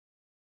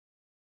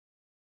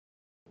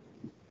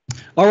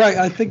All right,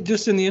 I think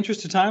just in the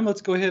interest of time, let's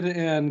go ahead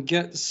and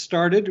get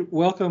started.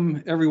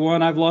 Welcome,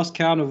 everyone. I've lost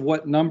count of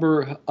what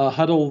number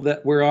huddle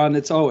that we're on.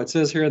 It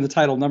says here in the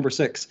title, number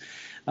 6.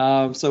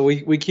 So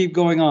we keep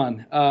going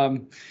on.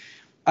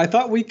 I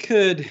thought we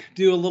could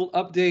do a little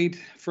update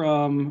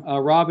from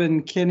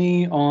Robin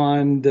Kinney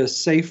on the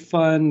SAFE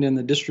Fund and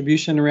the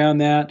distribution around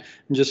that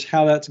and just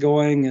how that's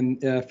going.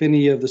 And if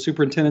any of the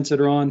superintendents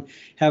that are on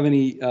have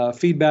any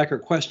feedback or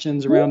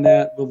questions around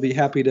that, we'll be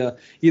happy to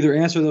either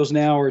answer those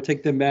now or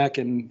take them back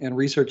and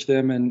research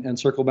them and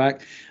circle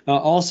back.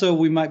 Also,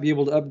 we might be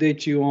able to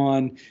update you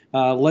on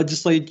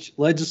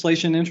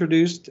legislation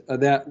introduced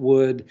that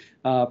would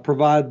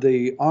provide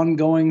the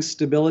ongoing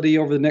stability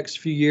over the next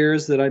few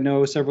years that I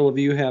know several of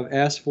you have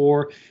asked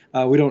for.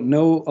 We don't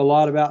know a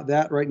lot about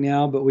that right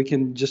now, but we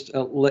can just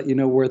let you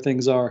know where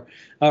things are.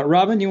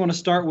 Robin, you want to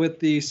start with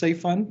the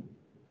SAFE Fund?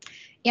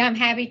 Yeah, I'm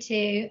happy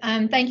to.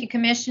 Thank you,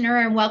 Commissioner,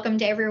 and welcome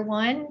to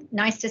everyone.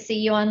 Nice to see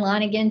you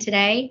online again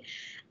today.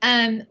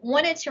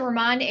 Wanted to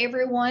remind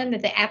everyone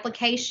that the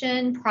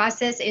application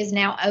process is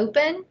now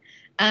open.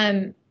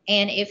 And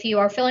if you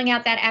are filling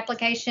out that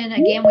application,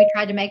 again, we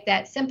tried to make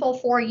that simple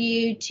for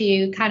you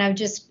to kind of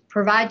just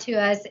provide to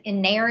us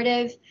in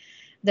narrative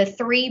the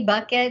 3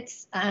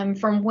 buckets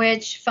from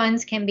which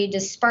funds can be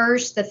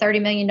dispersed, the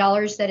 $30 million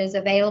that is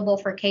available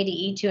for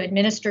KDE to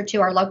administer to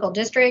our local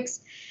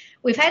districts.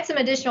 We've had some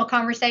additional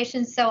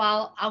conversations, so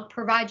I'll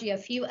provide you a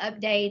few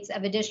updates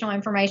of additional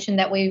information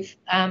that we've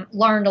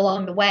learned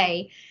along the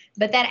way.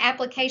 But that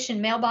application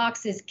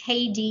mailbox is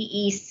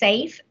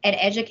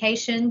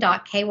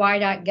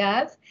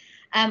kdesafe@education.ky.gov.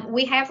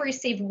 We have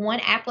received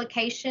 1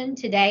 application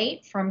to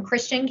date from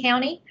Christian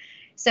County.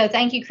 So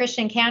thank you,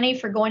 Christian County,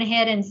 for going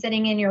ahead and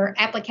sending in your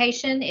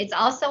application. It's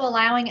also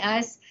allowing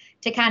us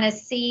to kind of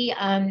see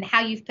how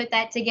you've put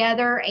that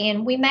together.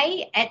 And we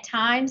may at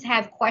times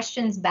have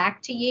questions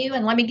back to you.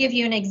 And let me give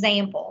you an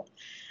example.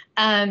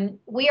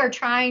 We are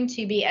trying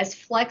to be as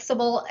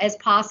flexible as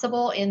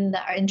possible in the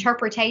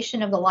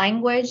interpretation of the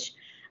language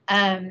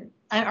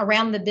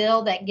around the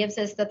bill that gives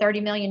us the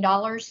 $30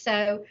 million.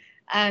 So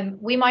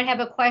we might have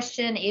a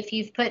question if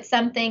you've put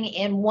something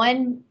in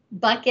one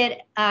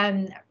bucket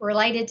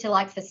related to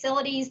like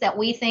facilities that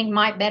we think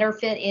might better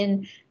fit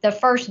in the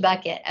first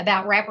bucket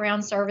about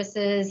wraparound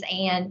services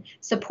and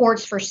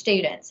supports for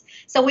students.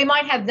 So we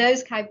might have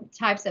those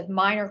types of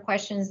minor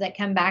questions that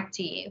come back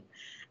to you.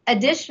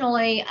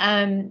 Additionally,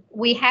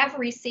 we have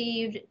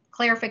received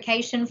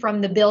clarification from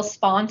the bill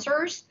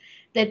sponsors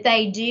that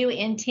they do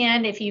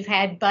intend, if you've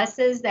had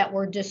buses that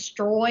were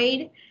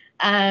destroyed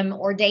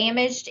or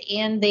damaged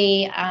in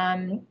the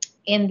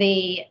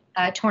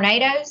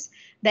tornadoes,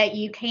 that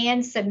you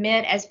can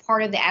submit as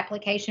part of the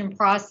application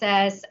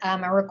process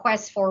a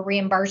request for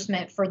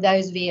reimbursement for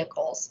those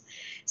vehicles.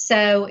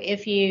 So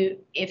if you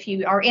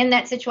are in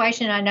that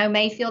situation, I know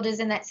Mayfield is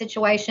in that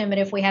situation, but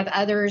if we have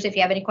others, if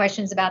you have any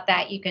questions about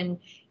that, you can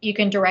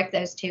direct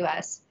those to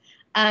us.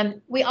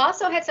 We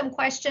also had some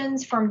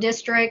questions from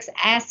districts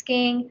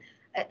asking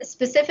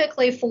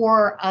specifically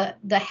for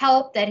the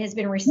help that has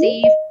been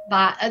received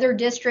by other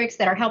districts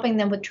that are helping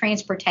them with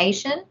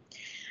transportation.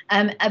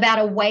 About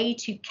a way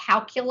to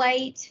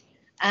calculate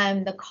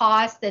the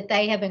cost that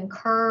they have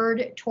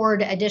incurred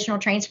toward additional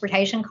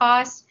transportation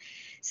costs.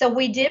 So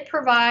we did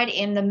provide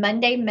in the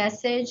Monday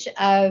message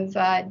of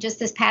just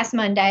this past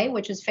Monday,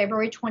 which was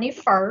February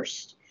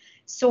 21st,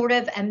 sort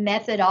of a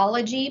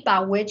methodology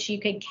by which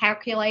you could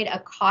calculate a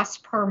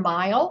cost per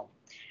mile,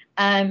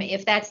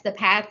 if that's the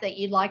path that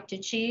you'd like to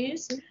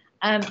choose.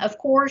 Of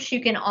course, you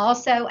can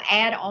also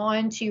add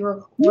on to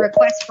your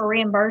request for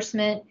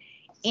reimbursement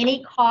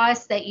any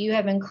costs that you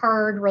have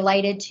incurred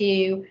related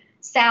to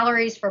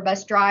salaries for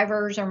bus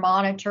drivers or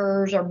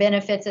monitors or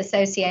benefits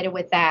associated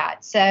with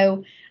that.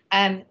 So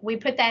we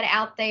put that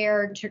out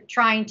there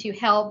trying to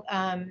help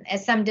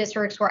as some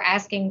districts were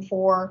asking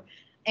for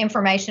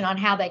information on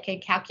how they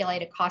could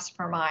calculate a cost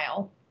per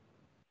mile.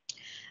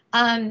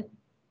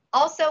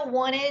 Also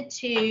wanted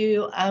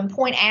to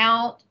point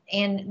out,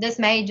 and this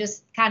may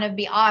just kind of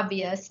be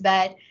obvious,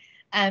 but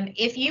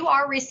if you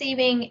are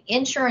receiving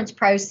insurance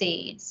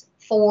proceeds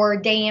for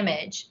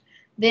damage,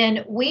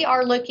 then we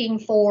are looking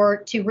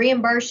to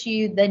reimburse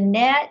you the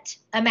net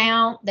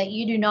amount that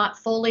you do not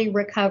fully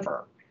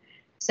recover.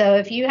 So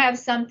if you have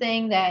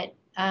something that,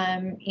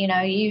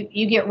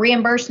 you get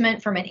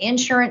reimbursement from an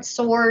insurance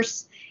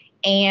source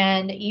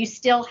and you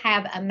still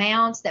have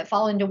amounts that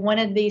fall into one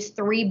of these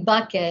 3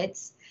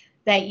 buckets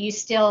that you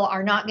still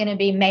are not going to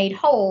be made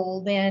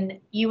whole, then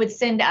you would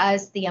send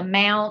us the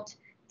amount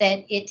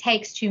that it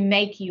takes to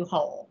make you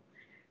whole.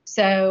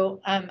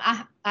 So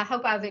I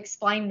hope I've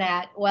explained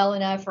that well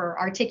enough or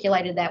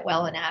articulated that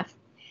well enough.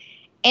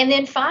 And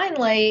then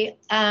finally,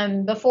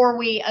 before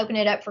we open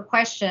it up for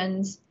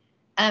questions,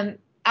 I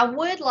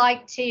would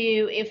like to,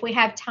 if we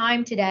have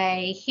time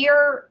today,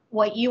 hear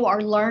what you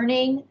are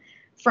learning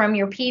from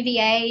your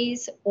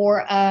PVAs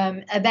or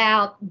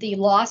about the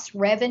lost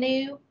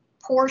revenue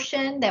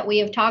portion that we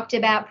have talked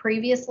about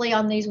previously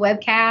on these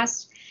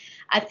webcasts.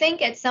 I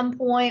think at some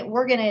point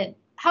we're going to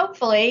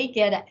hopefully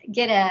get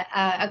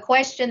a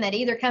question that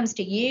either comes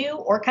to you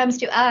or comes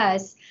to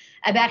us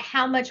about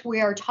how much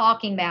we are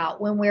talking about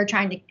when we're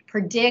trying to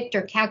predict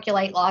or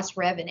calculate lost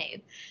revenue.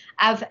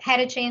 I've had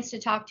a chance to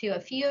talk to a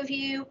few of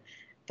you,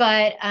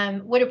 but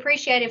would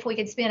appreciate if we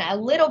could spend a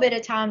little bit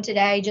of time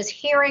today just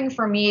hearing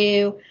from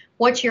you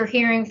what you're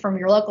hearing from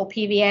your local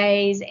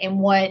PVAs and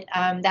what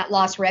that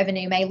lost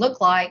revenue may look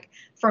like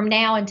from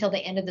now until the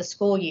end of the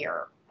school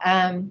year.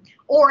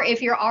 Or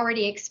if you're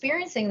already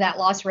experiencing that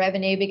lost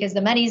revenue because the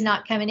money's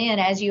not coming in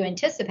as you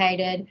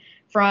anticipated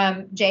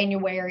from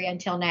January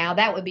until now,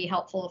 that would be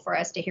helpful for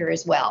us to hear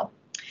as well.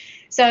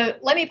 So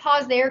let me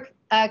pause there,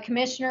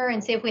 Commissioner,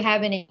 and see if we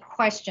have any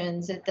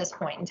questions at this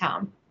point in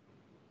time.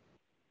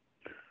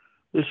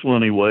 This is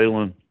Lenny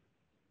Whalen.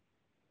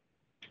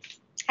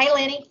 Hey,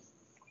 Lenny.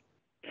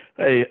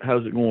 Hey,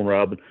 how's it going,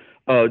 Robin?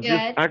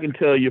 Good. I can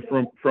tell you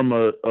from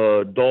a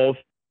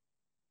Dawson's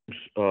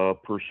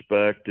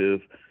perspective,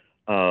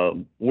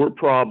 we're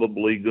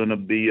probably going to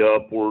be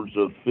upwards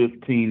of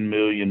 $15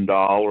 million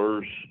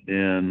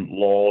in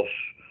lost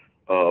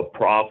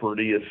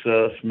property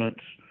assessments,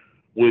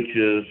 which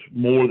is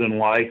more than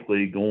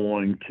likely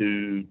going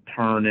to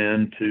turn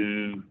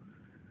into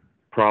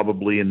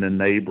probably in the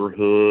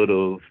neighborhood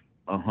of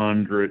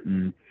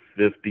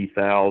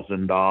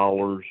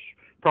 $150,000,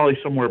 probably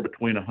somewhere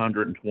between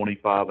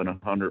 $125,000 and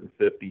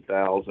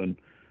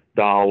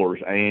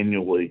 $150,000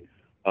 annually.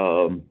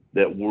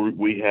 That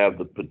we have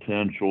the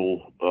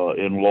potential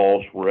in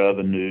lost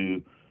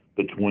revenue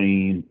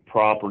between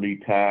property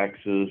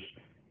taxes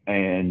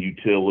and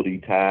utility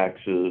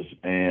taxes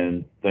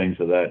and things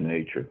of that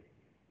nature.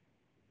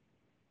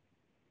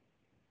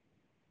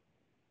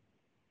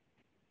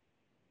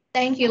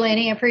 Thank you,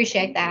 Lenny. I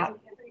appreciate that.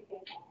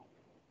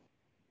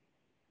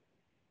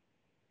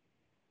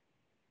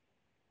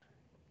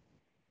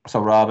 So,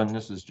 Robin,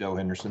 this is Joe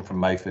Henderson from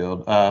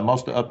Mayfield.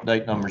 Most of the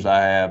update numbers I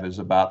have is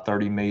about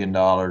 $30 million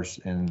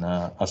in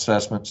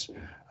assessments,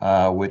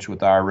 which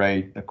with our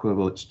rate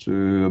equates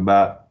to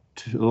about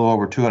a little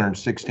over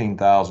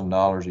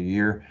 $216,000 a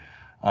year.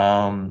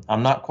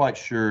 I'm not quite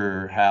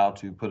sure how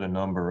to put a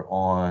number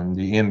on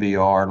the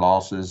MVR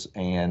losses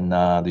and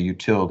the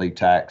utility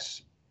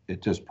tax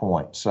at this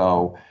point.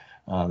 So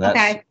that's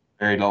okay.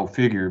 Very low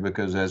figure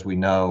because as we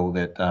know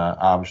that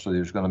obviously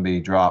there's going to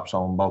be drops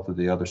on both of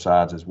the other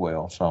sides as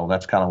well. So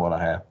that's kind of what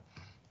I have.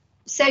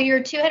 So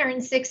your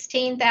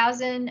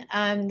 216,000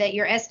 that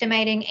you're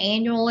estimating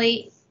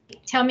annually,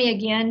 tell me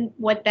again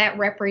what that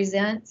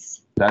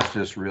represents. That's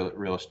just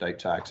real estate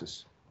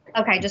taxes.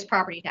 Okay, just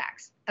property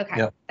tax. Okay,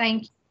 yep.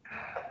 Thank you.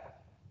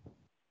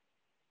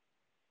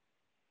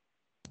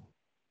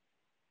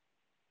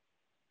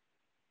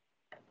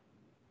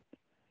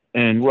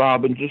 And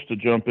Robin, just to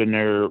jump in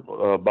there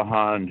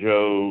behind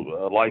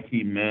Joe, like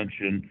he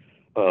mentioned,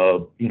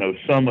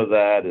 some of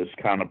that is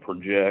kind of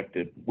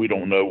projected. We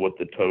don't know what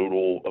the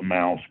total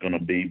amount's going to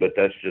be, but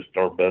that's just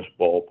our best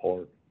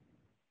ballpark.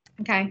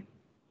 Okay.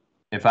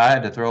 If I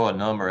had to throw a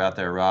number out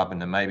there, Robin,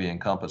 to maybe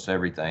encompass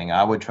everything,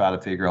 I would try to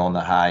figure on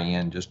the high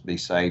end just to be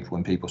safe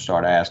when people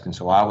start asking.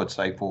 So I would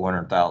say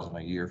 $400,000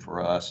 a year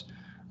for us.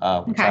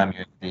 Okay. Time you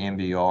have the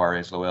MVR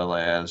as well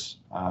as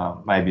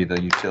maybe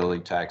the utility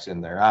tax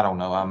in there. I don't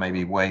know. I may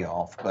be way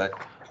off, but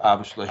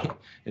obviously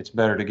it's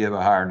better to give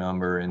a higher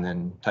number and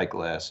then take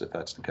less if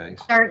that's the case.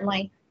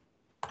 Certainly.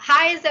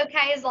 High is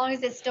okay as long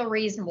as it's still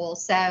reasonable.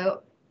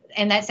 So,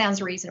 and that sounds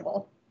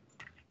reasonable.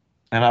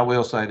 And I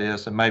will say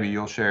this, and maybe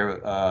you'll share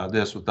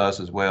this with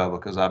us as well,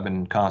 because I've been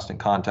in constant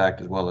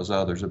contact as well as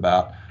others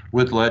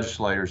with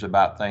legislators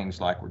about things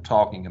like we're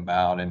talking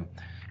about. And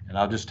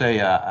I'll just tell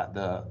you,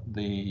 the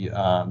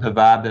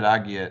vibe that I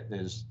get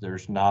is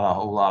there's not a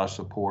whole lot of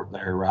support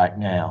there right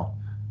now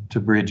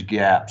to bridge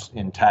gaps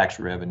in tax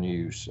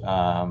revenues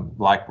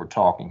like we're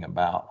talking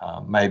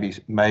about.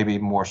 Maybe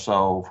more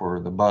so for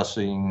the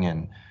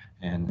busing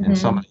and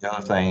some of the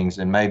other things,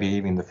 and maybe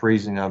even the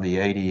freezing of the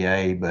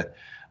ADA. But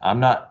I'm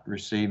not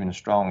receiving a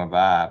strong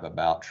vibe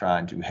about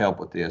trying to help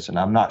with this. And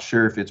I'm not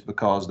sure if it's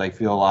because they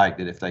feel like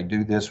that if they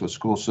do this with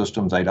school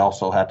systems, they'd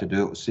also have to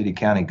do it with city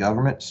county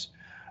governments.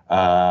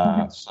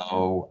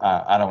 So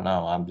I don't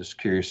know. I'm just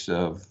curious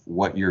of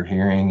what you're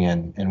hearing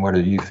and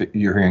whether you're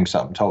hearing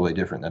something totally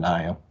different than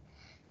I am.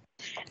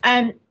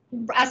 I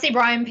see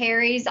Brian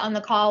Perry's on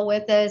the call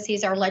with us.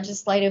 He's our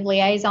legislative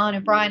liaison,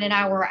 and Brian and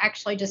I were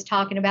actually just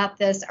talking about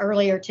this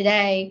earlier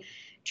today,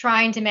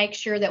 trying to make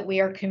sure that we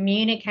are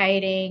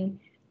communicating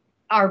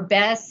our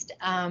best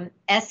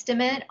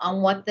estimate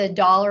on what the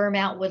dollar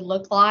amount would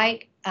look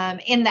like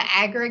in the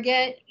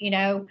aggregate.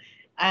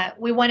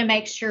 We want to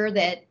make sure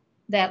that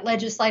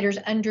legislators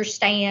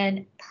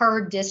understand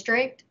per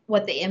district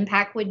what the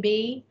impact would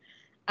be.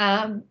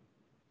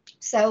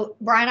 So,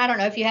 Brian, I don't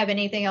know if you have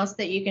anything else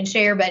that you can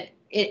share, but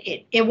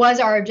it was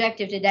our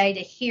objective today to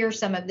hear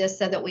some of this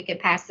so that we could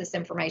pass this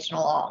information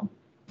along.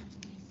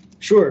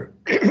 Sure.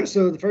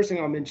 So the first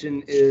thing I'll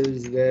mention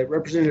is that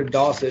Representative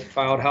Dossett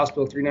filed House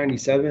Bill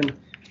 397.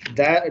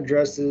 That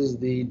addresses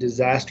the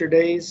disaster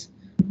days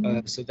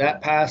So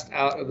that passed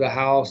out of the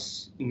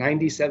House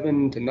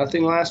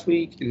 97-0 last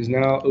week. It is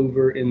now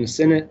over in the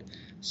Senate.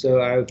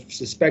 So I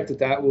suspect that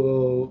that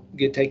will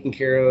get taken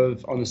care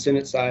of on the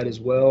Senate side as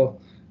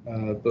well.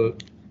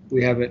 But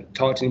we haven't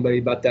talked to anybody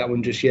about that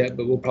one just yet,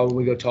 but we'll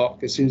probably go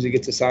talk as soon as it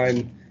gets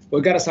assigned.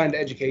 Well, it got assigned to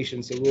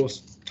education, so we'll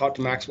talk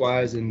to Max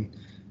Wise and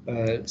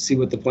see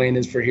what the plan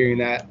is for hearing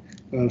that.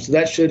 So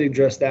that should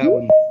address that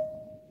one.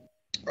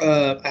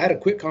 I had a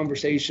quick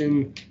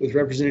conversation with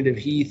Representative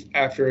Heath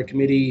after a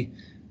committee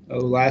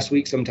last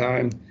week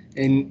sometime,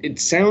 and it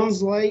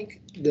sounds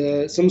like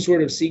some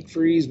sort of seek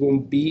freeze will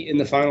be in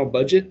the final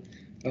budget.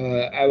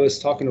 I was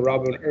talking to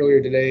Robin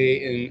earlier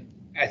today, and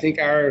I think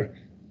our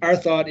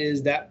thought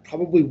is that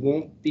probably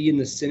won't be in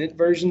the Senate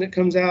version that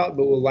comes out,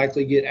 but will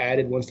likely get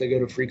added once they go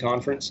to free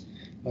conference.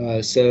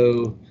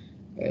 So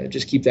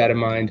just keep that in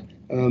mind.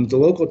 The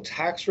local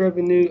tax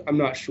revenue, I'm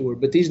not sure,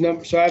 but these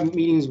numbers. So I have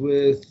meetings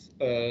with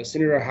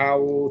Senator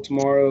Howell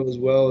tomorrow, as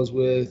well as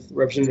with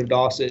Representative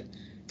Dossett.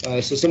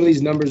 So some of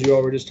these numbers you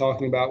all were just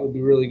talking about will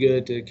be really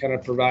good to kind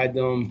of provide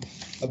them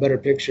a better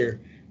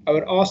picture. I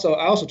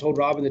also told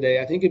Robin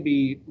today, I think it'd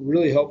be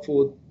really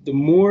helpful. The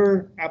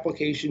more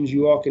applications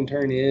you all can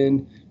turn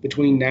in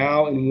between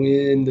now and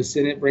when the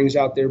Senate brings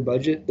out their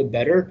budget, the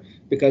better,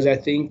 because I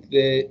think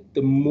that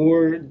the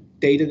more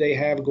data they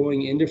have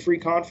going into free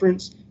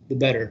conference, the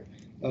better.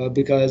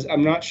 Because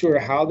I'm not sure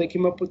how they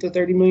came up with the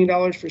 $30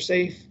 million for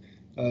SAFE.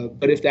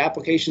 But if the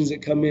applications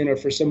that come in are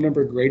for some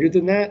number greater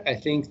than that, I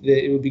think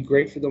that it would be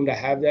great for them to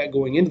have that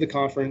going into the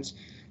conference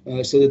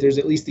so that there's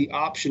at least the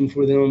option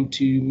for them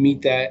to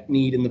meet that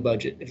need in the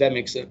budget, if that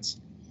makes sense.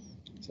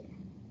 So.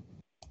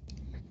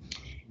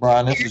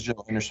 Brian, this is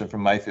Joe Henderson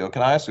from Mayfield.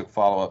 Can I ask a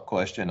follow-up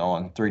question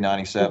on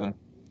 397?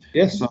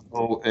 Yes.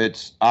 So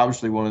it's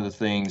obviously one of the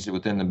things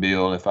within the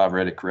bill, if I've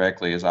read it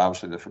correctly, is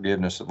obviously the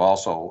forgiveness of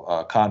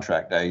also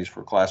contract days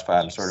for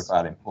classified and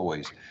certified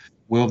employees.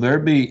 Will there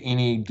be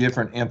any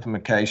different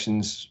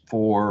implications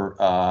for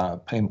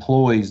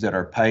employees that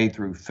are paid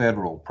through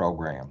federal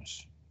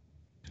programs,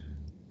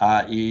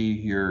 i.e.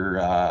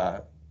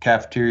 your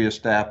cafeteria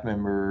staff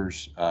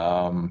members,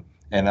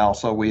 and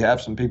also we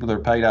have some people that are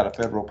paid out of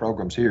federal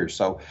programs here.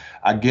 So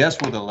I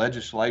guess will the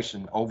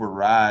legislation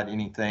override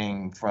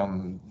anything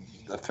from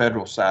the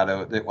federal side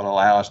of it that will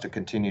allow us to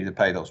continue to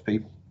pay those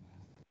people?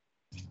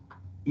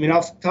 I mean,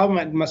 off the top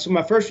of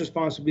my first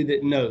response would be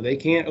that no, they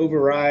can't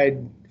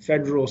override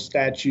federal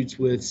statutes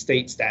with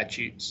state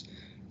statutes.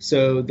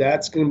 So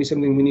that's going to be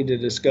something we need to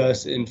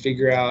discuss and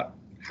figure out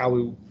how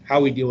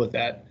we deal with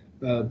that.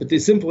 But the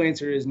simple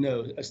answer is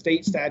no. A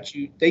state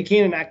statute, they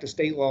can't enact a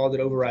state law that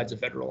overrides a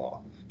federal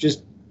law,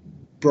 just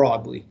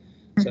broadly.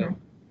 So,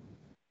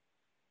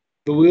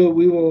 but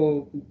we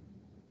will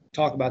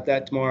talk about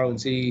that tomorrow and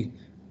see,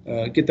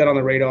 get that on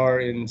the radar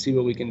and see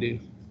what we can do.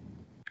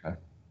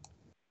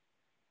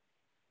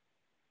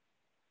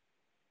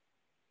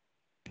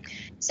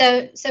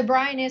 So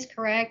Brian is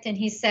correct, and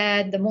he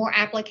said the more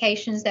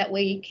applications that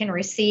we can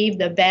receive,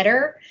 the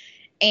better.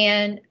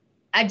 And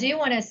I do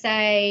want to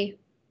say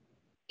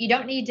you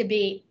don't need to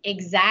be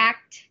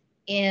exact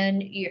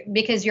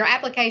because your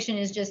application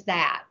is just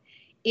that.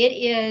 It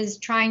is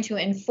trying to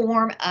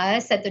inform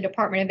us at the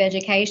Department of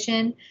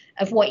Education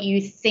of what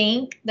you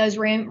think those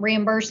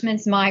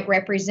reimbursements might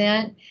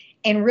represent,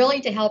 and really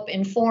to help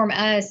inform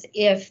us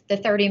if the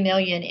 $30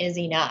 million is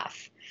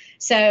enough.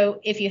 So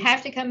if you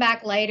have to come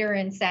back later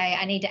and say,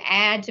 I need to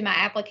add to my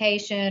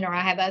application, or I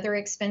have other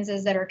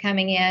expenses that are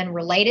coming in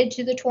related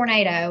to the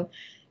tornado,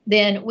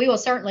 then we will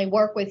certainly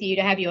work with you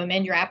to have you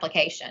amend your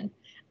application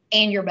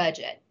and your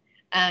budget.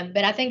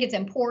 But I think it's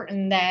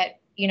important that,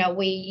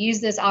 we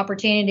use this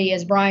opportunity,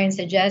 as Brian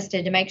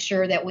suggested, to make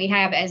sure that we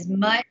have as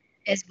much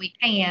as we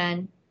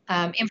can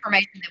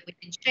information that we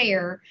can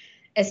share,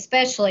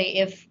 especially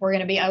if we're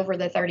going to be over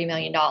the $30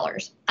 million.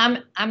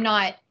 I'm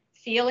not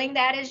feeling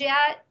that as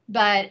yet,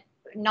 but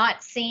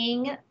not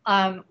seeing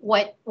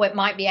what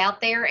might be out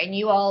there, and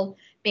you all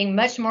being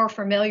much more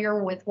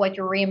familiar with what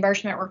your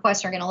reimbursement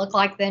requests are going to look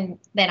like than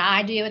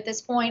I do at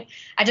this point.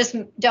 I just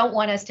don't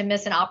want us to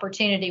miss an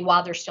opportunity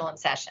while they're still in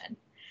session.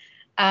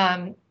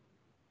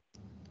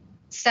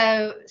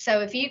 So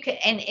if you can,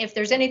 and if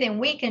there's anything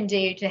we can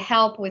do to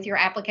help with your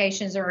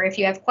applications, or if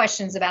you have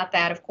questions about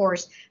that, of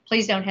course,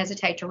 please don't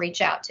hesitate to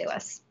reach out to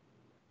us.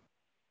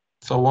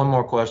 So one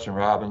more question,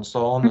 Robin.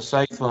 So on the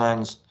SAFE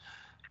funds,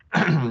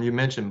 you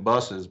mentioned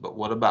buses, but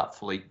what about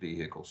fleet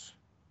vehicles?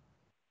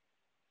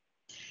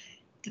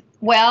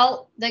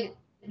 Well, the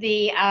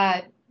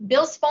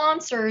bill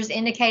sponsors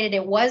indicated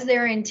it was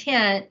their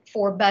intent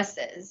for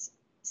buses.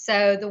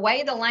 So the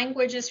way the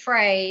language is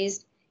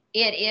phrased,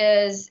 it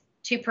is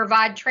to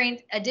provide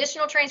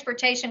additional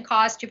transportation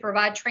costs to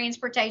provide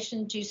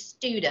transportation to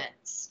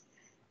students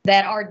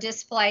that are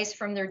displaced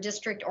from their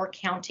district or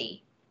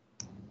county.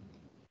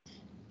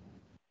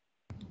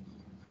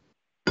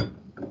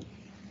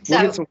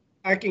 So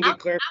I can get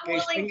clarification. I'm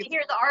willing to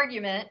hear the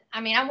argument.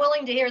 I'm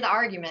willing to hear the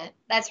argument.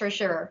 That's for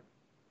sure.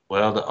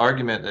 Well, the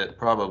argument that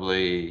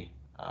probably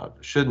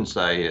shouldn't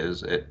say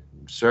is it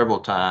several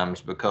times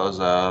because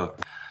of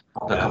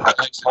the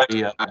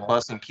complexity of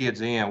busing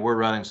kids in. We're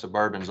running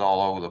Suburbans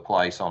all over the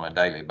place on a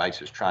daily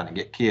basis trying to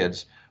get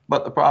kids.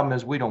 But the problem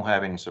is we don't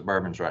have any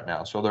Suburbans right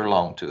now, so they're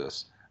loaned to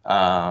us,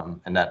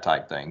 and that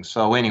type thing.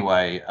 So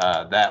anyway,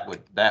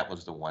 that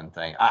was the one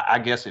thing. I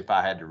guess if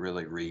I had to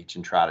really reach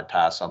and try to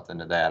tie something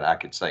to that, I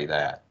could say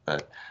that.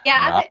 But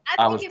yeah,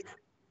 I think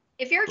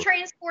if you're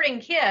transporting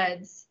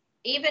kids,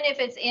 even if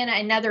it's in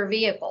another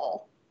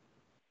vehicle,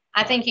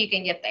 I think you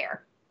can get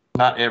there.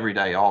 Not every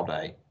day, all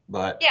day,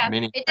 but Yeah,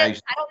 many it does.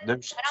 days. I don't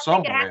There's think it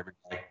somewhere has- every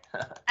day.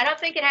 I don't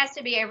think it has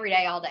to be every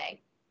day, all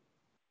day.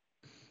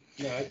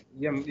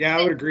 Yeah,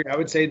 I would agree. I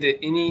would say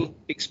that any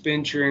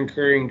expenditure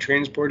incurring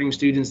transporting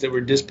students that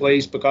were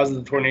displaced because of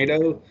the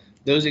tornado,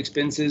 those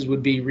expenses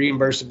would be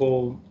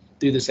reimbursable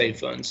through the SAFE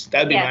funds.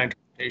 That'd be my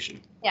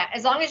interpretation. Yeah,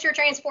 as long as you're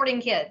transporting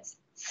kids.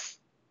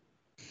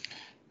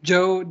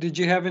 Joe, did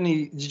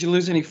you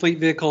lose any fleet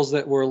vehicles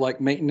that were like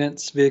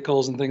maintenance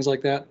vehicles and things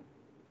like that?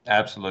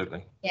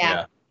 Absolutely.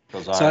 Yeah.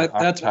 So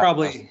that's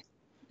probably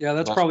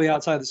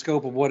outside the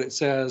scope of what it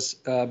says,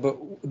 but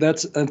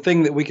that's a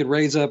thing that we could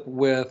raise up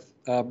with,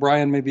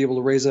 Brian may be able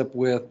to raise up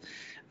with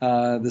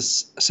the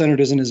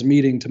senators in his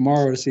meeting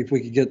tomorrow to see if we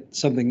could get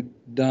something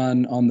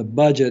done on the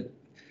budget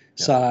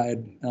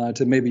side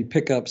to maybe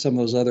pick up some of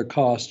those other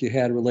costs you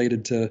had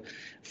related to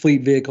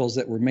fleet vehicles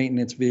that were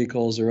maintenance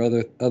vehicles or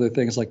other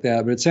things like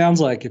that. But it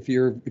sounds like if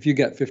you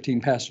got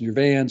 15 passenger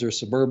vans or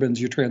Suburbans,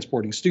 you're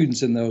transporting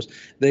students in those,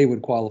 they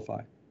would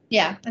qualify.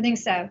 Yeah, I think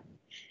so.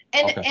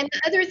 And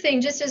the other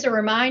thing, just as a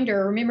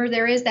reminder, remember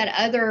there is that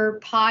other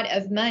pot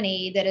of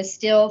money that is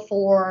still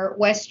for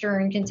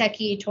Western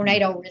Kentucky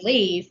tornado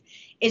relief.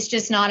 It's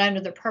just not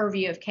under the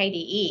purview of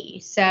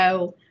KDE.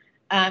 So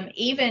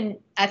even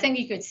I think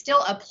you could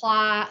still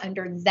apply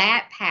under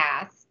that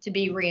path to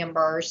be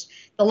reimbursed.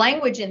 The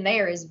language in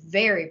there is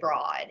very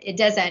broad. It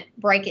doesn't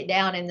break it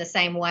down in the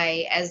same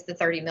way as the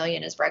 30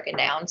 million is broken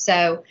down.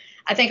 So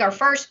I think our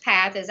first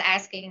path is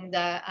asking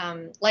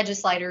the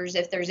legislators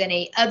if there's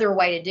any other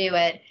way to do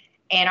it.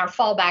 And our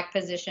fallback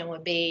position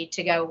would be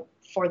to go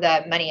for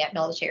the money at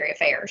military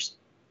affairs.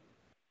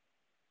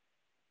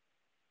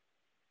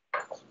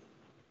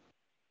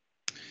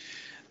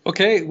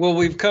 Okay, well,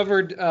 we've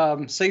covered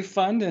Safe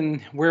Fund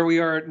and where we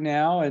are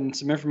now and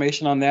some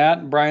information on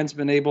that. Brian's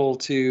been able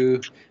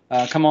to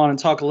come on and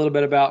talk a little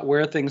bit about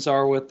where things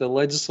are with the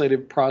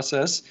legislative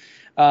process.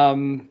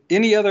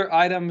 Any other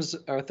items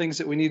or things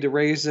that we need to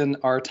raise in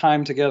our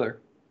time together?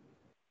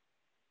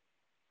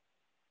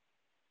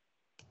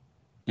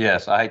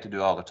 Yes, I hate to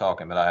do all the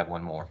talking, but I have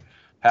one more.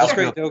 That's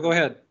great, Joe. Go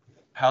ahead.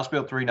 House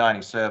Bill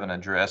 397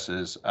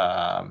 addresses,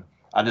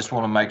 I just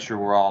want to make sure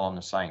we're all on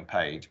the same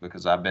page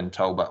because I've been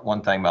told about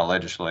one thing by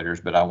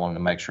legislators, but I wanted to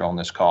make sure on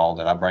this call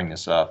that I bring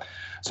this up.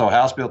 So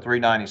House Bill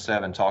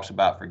 397 talks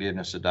about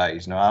forgiveness of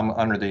days. Now, I'm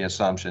under the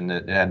assumption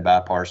that it had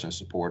bipartisan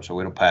support, so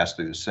it'll pass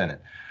through the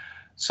Senate.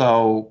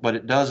 So, but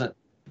it doesn't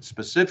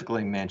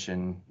specifically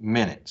mention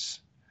minutes.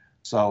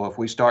 So if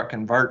we start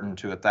converting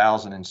to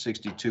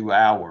 1,062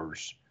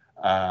 hours,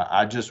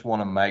 I just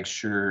want to make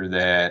sure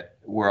that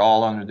we're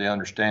all under the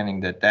understanding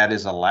that that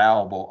is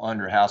allowable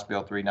under House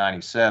Bill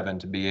 397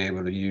 to be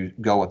able to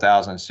go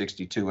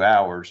 1,062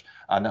 hours.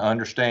 I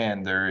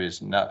understand there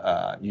is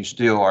no, you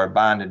still are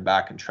binded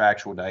by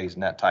contractual days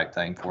and that type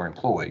thing for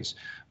employees.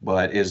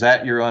 But is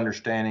that your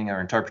understanding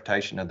or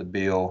interpretation of the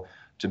bill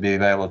to be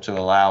able to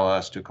allow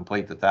us to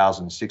complete the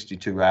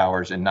 1,062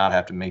 hours and not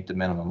have to meet the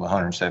minimum of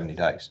 170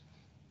 days?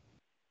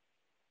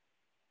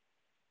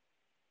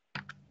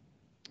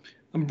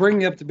 I'm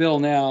bringing up the bill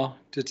now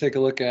to take a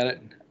look at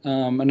it,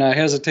 and I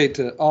hesitate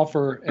to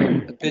offer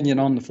an opinion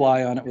on the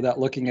fly on it without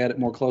looking at it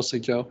more closely,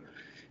 Joe.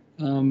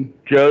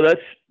 Joe,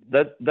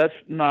 that's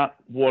not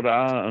what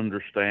I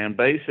understand.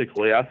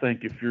 Basically, I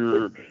think if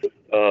you're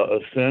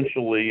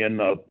essentially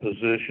in a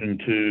position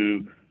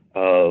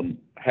to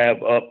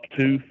have up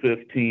to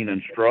 15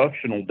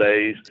 instructional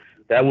days,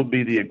 that would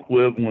be the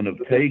equivalent of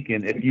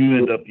taking, if you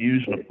end up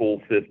using a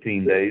full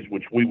 15 days,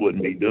 which we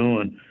wouldn't be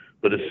doing,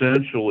 but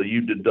essentially you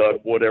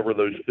deduct whatever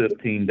those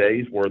 15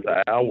 days worth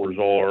of hours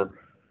are,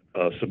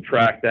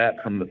 subtract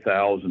that from the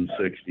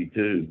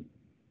 1,062.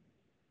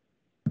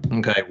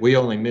 Okay, we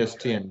only missed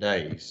 10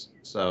 days,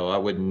 so I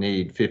wouldn't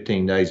need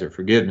 15 days of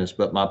forgiveness.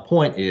 But my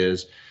point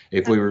is,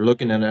 if we were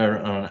looking at it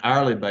on an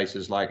hourly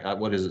basis, like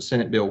what is it,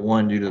 Senate Bill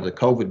 1, due to the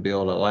COVID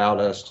bill, it allowed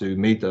us to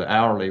meet the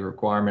hourly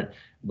requirement,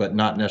 but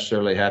not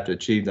necessarily have to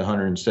achieve the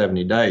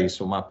 170 days.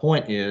 So my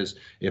point is,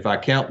 if I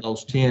count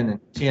those 10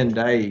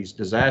 days,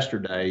 disaster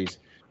days,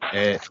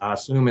 I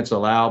assume it's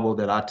allowable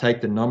that I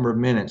take the number of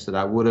minutes that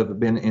I would have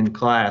been in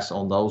class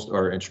on those,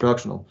 or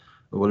instructional,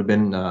 it would have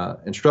been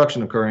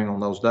instruction occurring on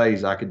those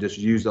days. I could just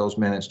use those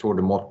minutes toward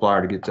the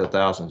multiplier to get to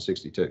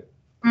 1,062.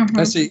 Mm-hmm.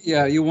 I see.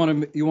 Yeah, you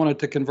wanted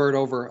to convert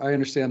over. I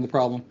understand the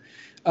problem.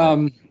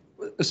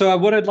 So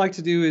what I'd like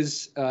to do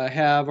is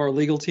have our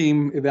legal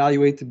team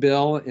evaluate the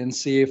bill and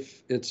see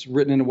if it's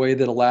written in a way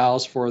that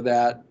allows for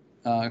that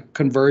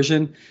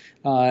conversion.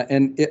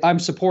 I'm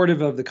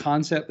supportive of the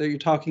concept that you're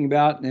talking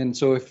about. And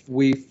so if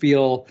we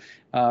feel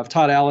If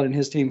Todd Allen and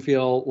his team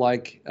feel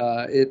like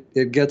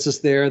it gets us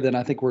there, then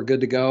I think we're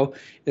good to go.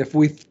 If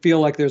we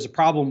feel like there's a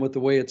problem with the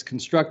way it's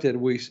constructed,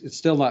 it's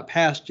still not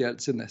passed yet.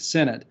 It's in the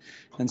Senate.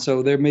 And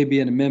so there may be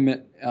an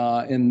amendment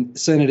in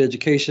Senate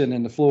Education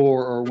in the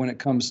floor, or when it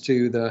comes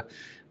to the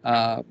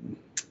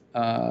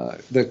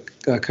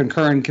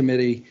concurrent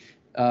committee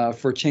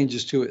for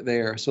changes to it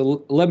there.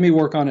 So let me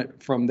work on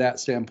it from that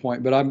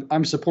standpoint. But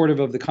I'm supportive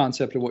of the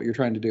concept of what you're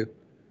trying to do.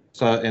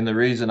 So, and the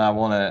reason I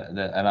want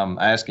to, and I'm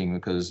asking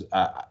because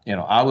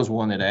I was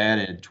one that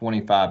added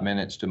 25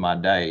 minutes to my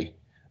day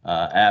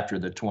after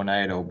the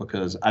tornado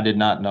because I did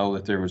not know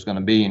that there was going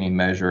to be any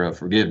measure of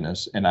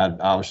forgiveness. And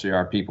obviously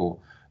our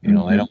people, they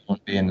don't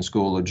want to be in the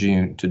school of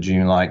June to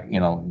June like,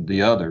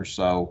 the others.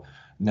 So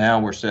now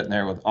we're sitting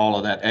there with all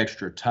of that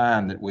extra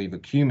time that we've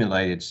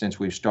accumulated since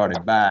we've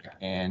started back.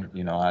 And,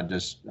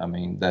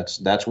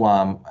 that's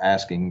why I'm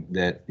asking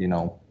that,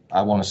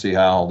 I want to see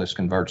how all this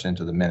converts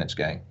into the minutes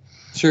game.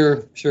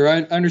 Sure.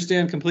 I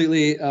understand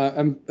completely.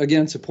 I'm,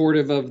 again,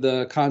 supportive of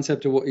the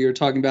concept of what you're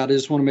talking about. I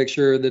just want to make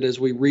sure that as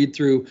we read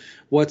through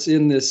what's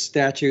in this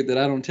statute, that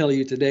I don't tell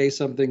you today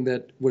something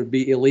that would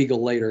be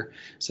illegal later.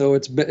 So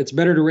it's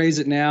better to raise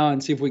it now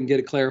and see if we can get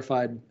it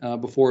clarified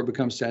before it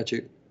becomes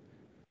statute.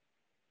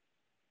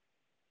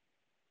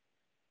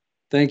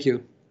 Thank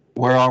you.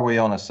 Where are we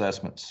on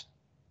assessments?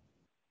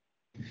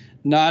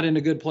 Not in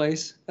a good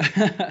place.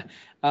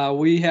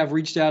 We have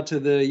reached out to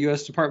the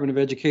U.S. Department of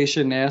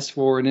Education and asked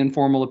for an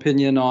informal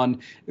opinion on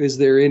is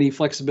there any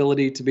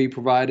flexibility to be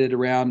provided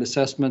around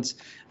assessments.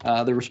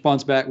 The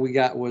response back we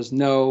got was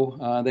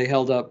no. They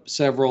held up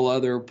several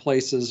other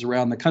places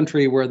around the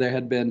country where there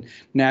had been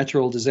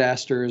natural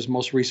disasters,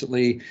 most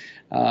recently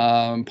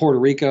Puerto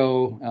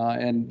Rico,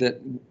 and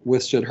that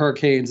withstood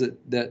hurricanes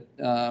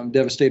that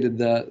devastated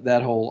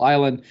that whole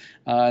island.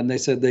 And they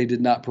said they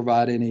did not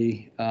provide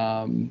any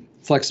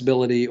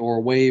flexibility or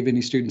waive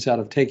any students out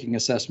of taking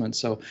assessments.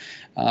 So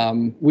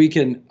we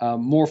can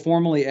more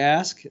formally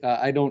ask.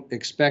 I don't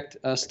expect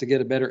us to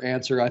get a better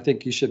answer. I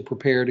think you should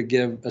prepare to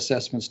give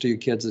assessments to your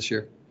kids this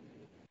year.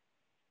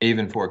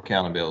 Even for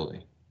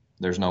accountability.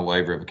 There's no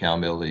waiver of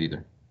accountability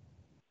either.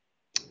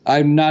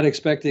 I'm not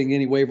expecting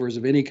any waivers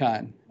of any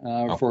kind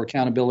for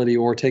accountability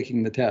or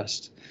taking the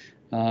test.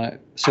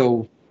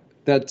 So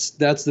that's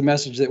the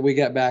message that we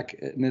got back,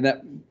 and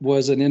that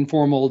was an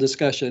informal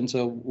discussion,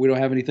 so we don't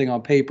have anything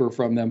on paper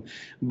from them,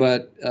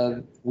 but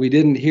we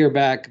didn't hear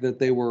back that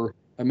they were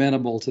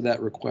amenable to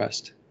that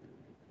request.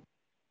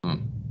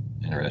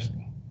 Interesting.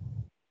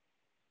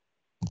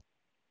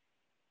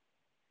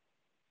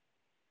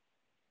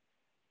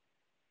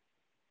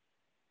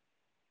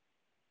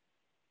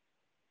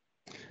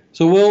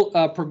 So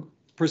we'll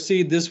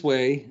proceed this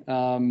way.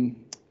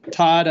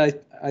 Todd,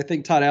 I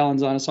think Todd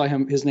Allen's on. I saw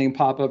his name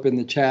pop up in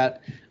the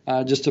chat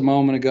just a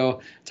moment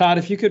ago. Todd,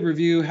 if you could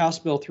review House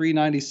Bill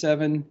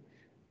 397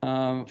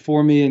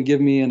 for me and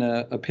give me an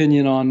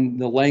opinion on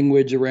the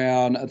language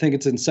around, I think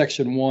it's in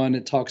section 1,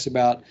 it talks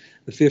about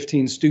the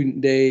 15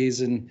 student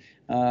days and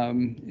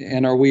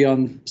are we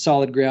on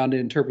solid ground to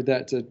interpret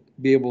that to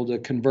be able to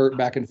convert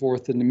back and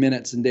forth into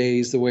minutes and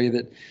days the way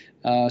that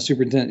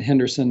Superintendent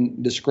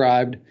Henderson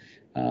described.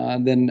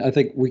 Then I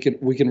think we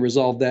can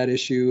resolve that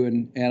issue,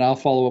 and I'll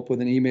follow up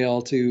with an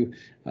email to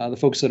the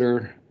folks that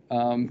are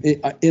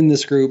in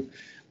this group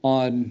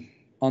on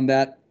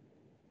that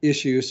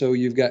issue. So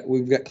we've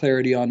got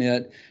clarity on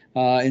it.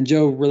 And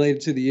Joe,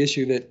 related to the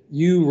issue that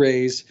you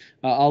raised,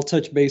 I'll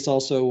touch base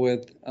also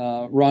with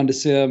Rhonda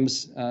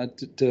Sims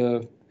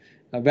to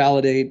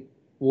validate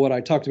what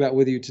I talked about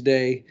with you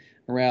today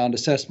around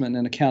assessment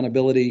and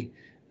accountability.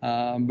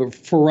 But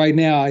for right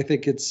now, I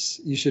think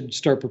you should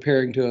start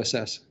preparing to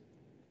assess.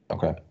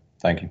 Okay,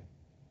 thank you.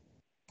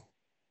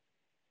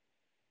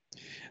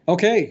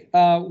 Okay,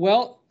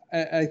 well,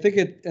 I think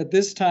at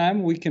this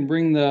time we can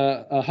bring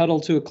the huddle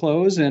to a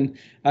close. And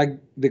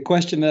the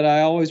question that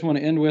I always want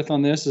to end with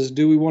on this is,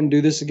 do we want to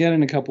do this again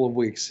in a couple of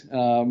weeks?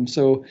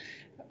 So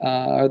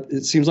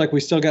it seems like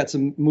we still got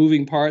some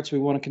moving parts we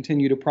want to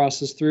continue to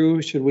process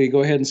through. Should we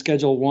go ahead and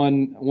schedule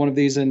one of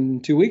these in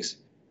 2 weeks?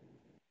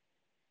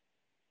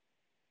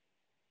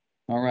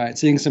 All right,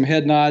 seeing some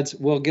head nods,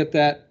 we'll get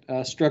that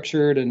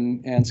structured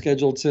and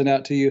scheduled, sent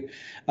out to you.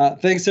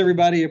 Thanks,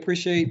 everybody.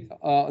 Appreciate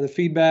the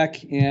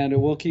feedback, and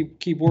we'll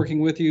keep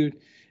working with you.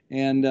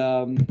 And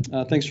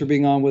thanks for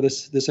being on with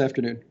us this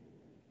afternoon.